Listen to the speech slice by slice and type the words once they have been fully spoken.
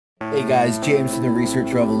Hey guys, James from the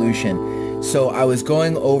Research Revolution. So I was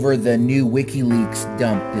going over the new Wikileaks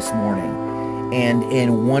dump this morning, and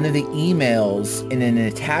in one of the emails, in an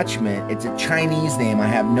attachment, it's a Chinese name. I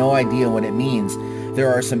have no idea what it means. There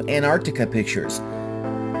are some Antarctica pictures.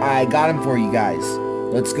 I got them for you guys.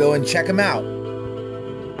 Let's go and check them out.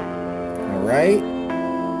 All right.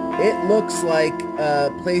 It looks like a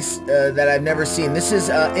place that I've never seen. This is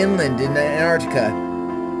inland in Antarctica.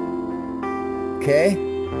 Okay.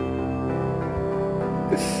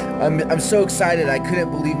 I'm so excited. I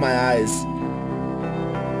couldn't believe my eyes.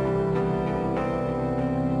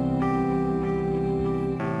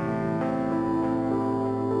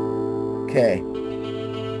 Okay.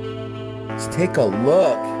 Let's take a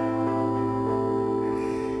look.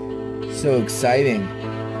 So exciting.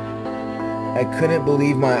 I couldn't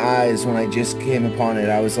believe my eyes when I just came upon it.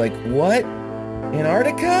 I was like, what?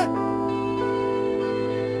 Antarctica?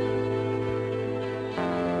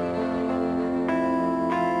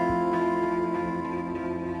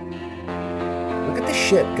 Look at the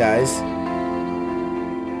ship, guys.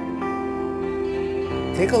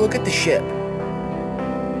 Take a look at the ship.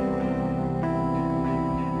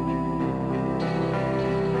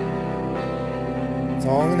 That's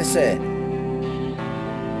all I'm gonna say.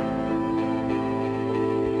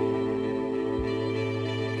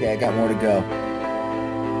 Okay, I got more to go.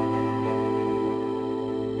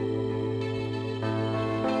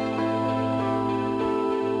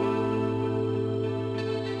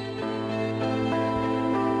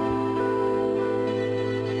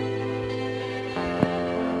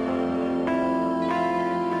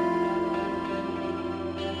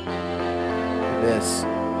 This.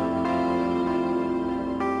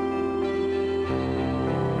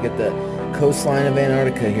 Get the coastline of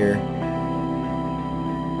Antarctica here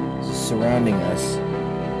surrounding us.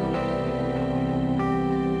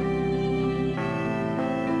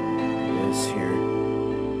 This here.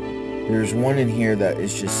 There's one in here that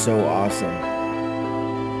is just so awesome.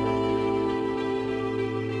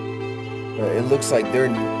 But it looks like they're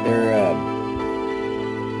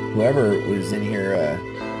whoever was in here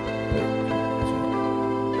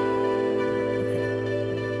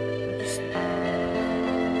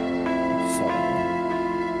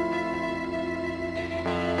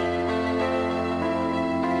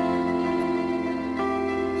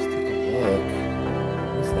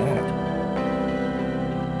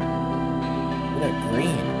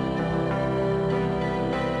green.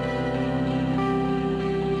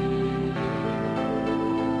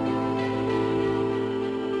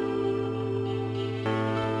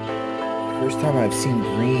 First time I've seen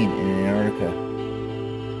green in Antarctica.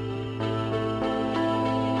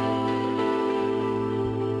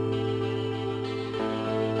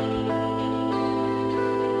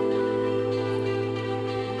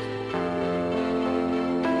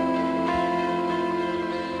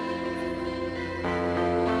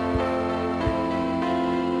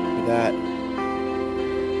 That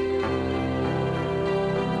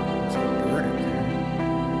there's a bird up there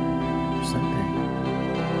or something.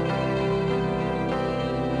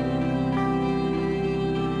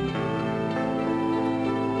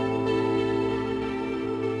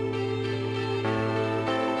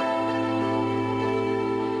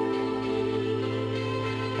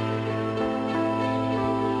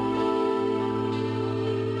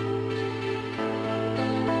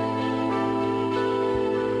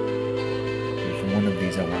 One of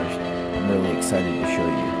these I'm really excited to show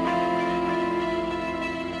you.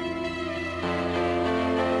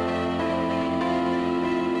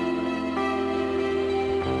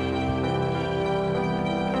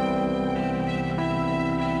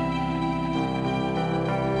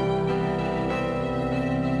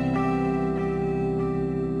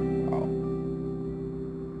 Wow.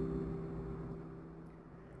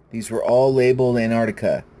 These were all labeled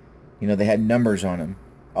Antarctica. You know, they had numbers on them.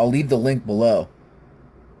 I'll leave the link below.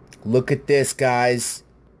 Look at this, guys.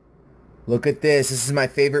 Look at this. This is my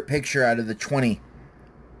favorite picture out of the 20.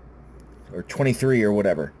 Or 23 or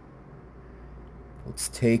whatever. Let's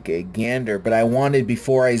take a gander. But I wanted,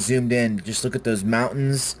 before I zoomed in, just look at those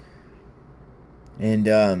mountains. And,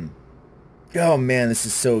 oh man, this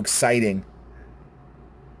is so exciting.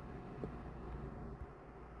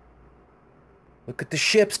 Look at the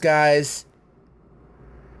ships, guys.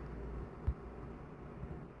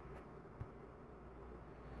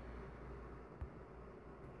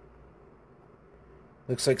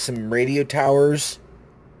 Looks like some radio towers.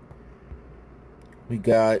 We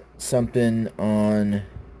got something on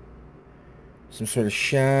some sort of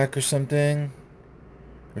shack or something.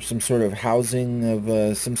 Or some sort of housing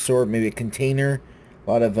of some sort, maybe a container.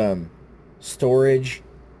 A lot of storage.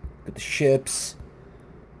 Look at the ships.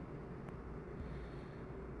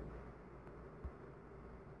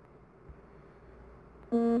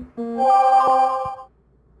 That.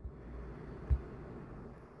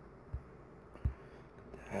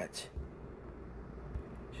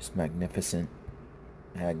 Just magnificent.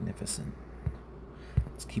 Magnificent.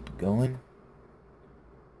 Let's keep it going.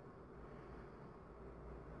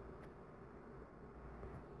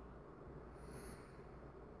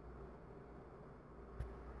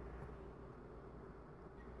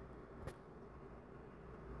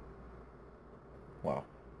 Wow.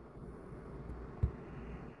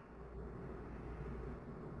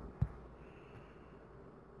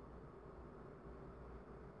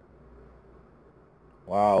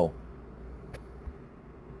 Wow.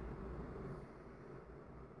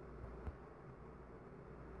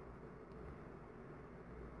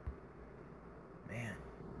 Man.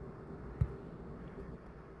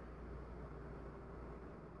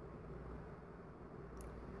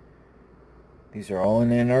 These are all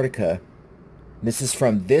in Antarctica. This is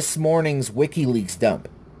from this morning's Wikileaks dump.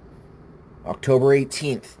 October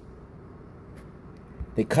 18th.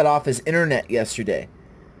 They cut off his internet yesterday.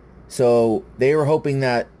 So they were hoping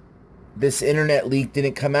that this internet leak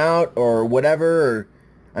didn't come out or whatever. Or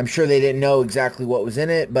I'm sure they didn't know exactly what was in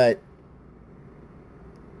it, but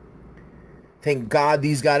thank God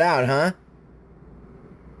these got out, huh?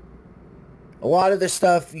 A lot of this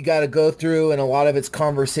stuff you got to go through, and a lot of it's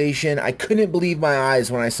conversation. I couldn't believe my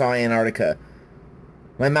eyes when I saw Antarctica.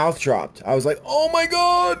 My mouth dropped. I was like, oh my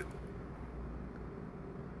God!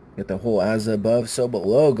 Got the whole as above, so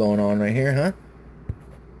below going on right here, huh?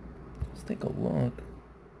 Let's take a look.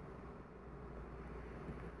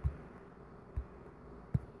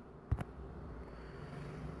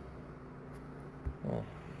 Well,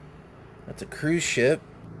 that's a cruise ship,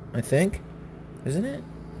 I think. Isn't it?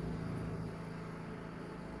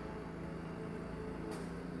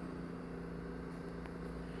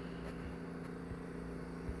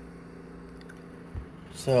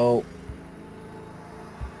 So,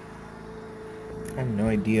 I have no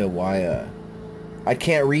idea why, I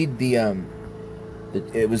can't read the,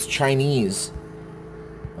 it was Chinese.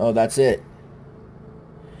 Oh, that's it.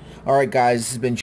 Alright guys, this has been